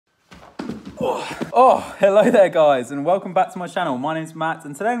Oh, hello there guys and welcome back to my channel. My name's Matt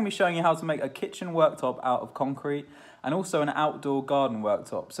and today I'm going to be showing you how to make a kitchen worktop out of concrete and also an outdoor garden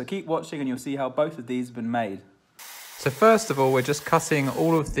worktop. So keep watching and you'll see how both of these have been made. So first of all, we're just cutting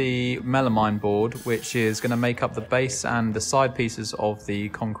all of the melamine board, which is going to make up the base and the side pieces of the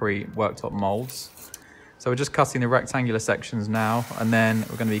concrete worktop molds. So we're just cutting the rectangular sections now, and then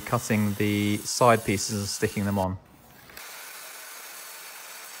we're going to be cutting the side pieces and sticking them on.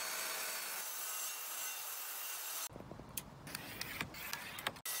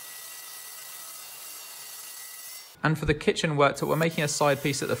 And for the kitchen worktop, we're making a side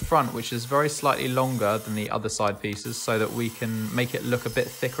piece at the front, which is very slightly longer than the other side pieces so that we can make it look a bit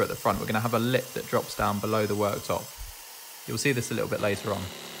thicker at the front. We're going to have a lip that drops down below the worktop. You'll see this a little bit later on.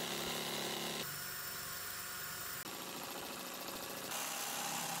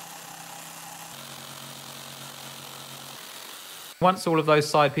 Once all of those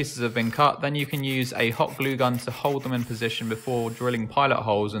side pieces have been cut, then you can use a hot glue gun to hold them in position before drilling pilot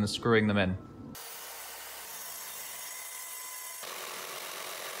holes and screwing them in.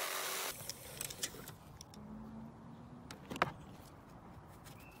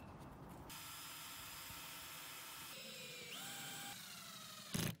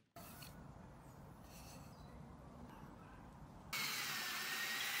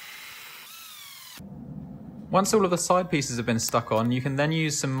 Once all of the side pieces have been stuck on, you can then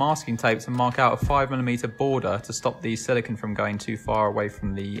use some masking tape to mark out a 5mm border to stop the silicone from going too far away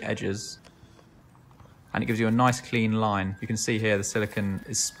from the edges. And it gives you a nice clean line. You can see here the silicone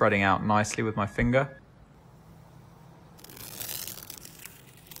is spreading out nicely with my finger.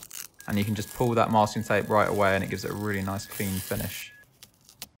 And you can just pull that masking tape right away and it gives it a really nice clean finish.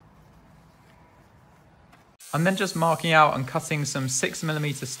 I'm then just marking out and cutting some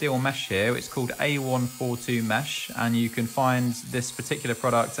 6mm steel mesh here, which is called A142 mesh, and you can find this particular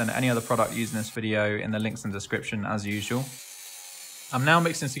product and any other product used in this video in the links in the description as usual. I'm now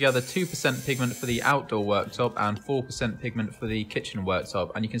mixing together 2% pigment for the outdoor worktop and 4% pigment for the kitchen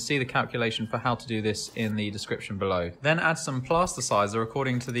worktop, and you can see the calculation for how to do this in the description below. Then add some plasticizer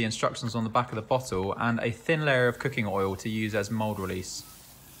according to the instructions on the back of the bottle and a thin layer of cooking oil to use as mould release.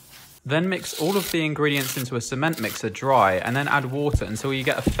 Then mix all of the ingredients into a cement mixer dry and then add water until you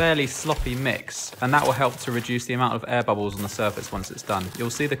get a fairly sloppy mix, and that will help to reduce the amount of air bubbles on the surface once it's done. You'll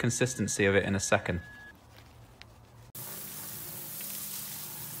see the consistency of it in a second.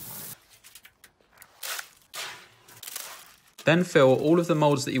 Then fill all of the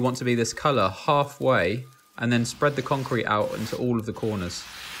molds that you want to be this colour halfway and then spread the concrete out into all of the corners.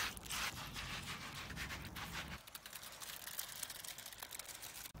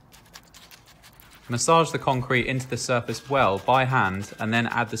 Massage the concrete into the surface well by hand and then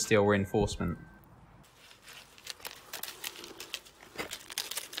add the steel reinforcement.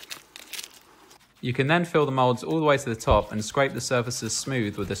 You can then fill the molds all the way to the top and scrape the surfaces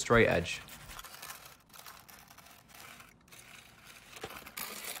smooth with a straight edge.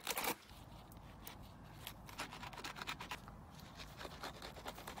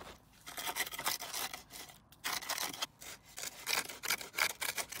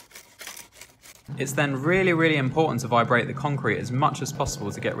 It's then really important to vibrate the concrete as much as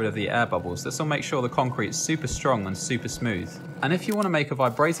possible to get rid of the air bubbles. This will make sure the concrete is super strong and super smooth. And if you want to make a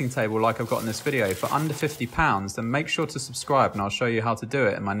vibrating table like I've got in this video for under £50, then make sure to subscribe and I'll show you how to do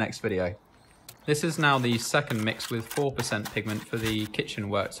it in my next video. This is now the second mix with 4% pigment for the kitchen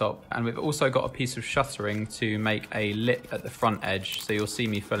worktop, and we've also got a piece of shuttering to make a lip at the front edge, so you'll see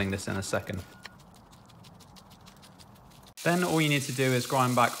me filling this in a second. Then all you need to do is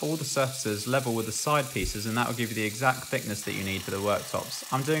grind back all the surfaces level with the side pieces, and that will give you the exact thickness that you need for the worktops.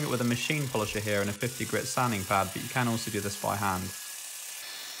 I'm doing it with a machine polisher here and a 50 grit sanding pad, but you can also do this by hand.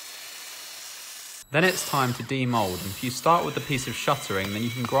 Then it's time to demold, and if you start with the piece of shuttering, then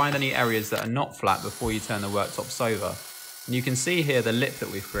you can grind any areas that are not flat before you turn the worktops over. And you can see here the lip that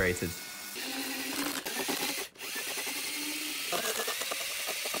we've created.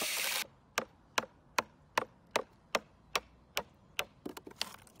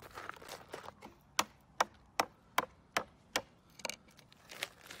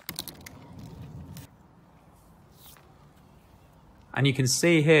 And you can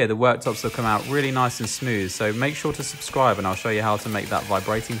see here the worktops have come out really nice and smooth, so make sure to subscribe and I'll show you how to make that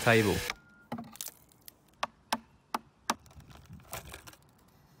vibrating table.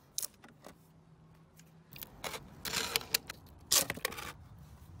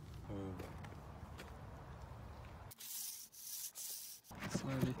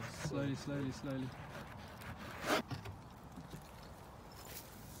 Slowly.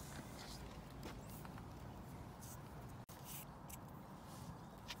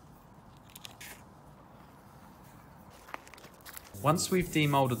 Once we've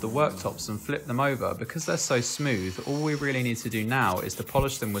demolded the worktops and flipped them over, because they're so smooth, all we really need to do now is to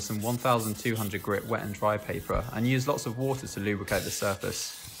polish them with some 1200 grit wet and dry paper and use lots of water to lubricate the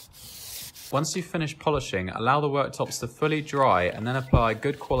surface. Once you've finished polishing, allow the worktops to fully dry and then apply a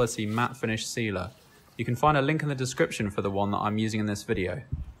good quality matte finish sealer. You can find a link in the description for the one that I'm using in this video.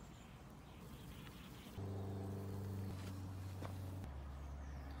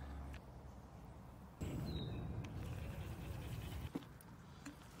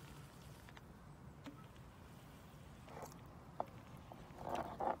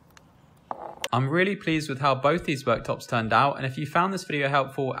 I'm really pleased with how both these worktops turned out, and if you found this video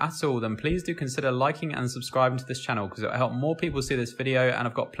helpful at all, then please do consider liking and subscribing to this channel because it will help more people see this video, and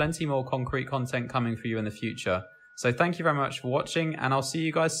I've got plenty more concrete content coming for you in the future. So thank you very much for watching, and I'll see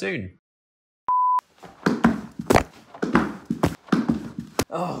you guys soon.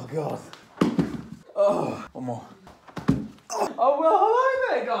 Oh god. Oh, one more. Oh well,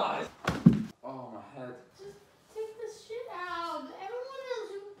 hello there guys.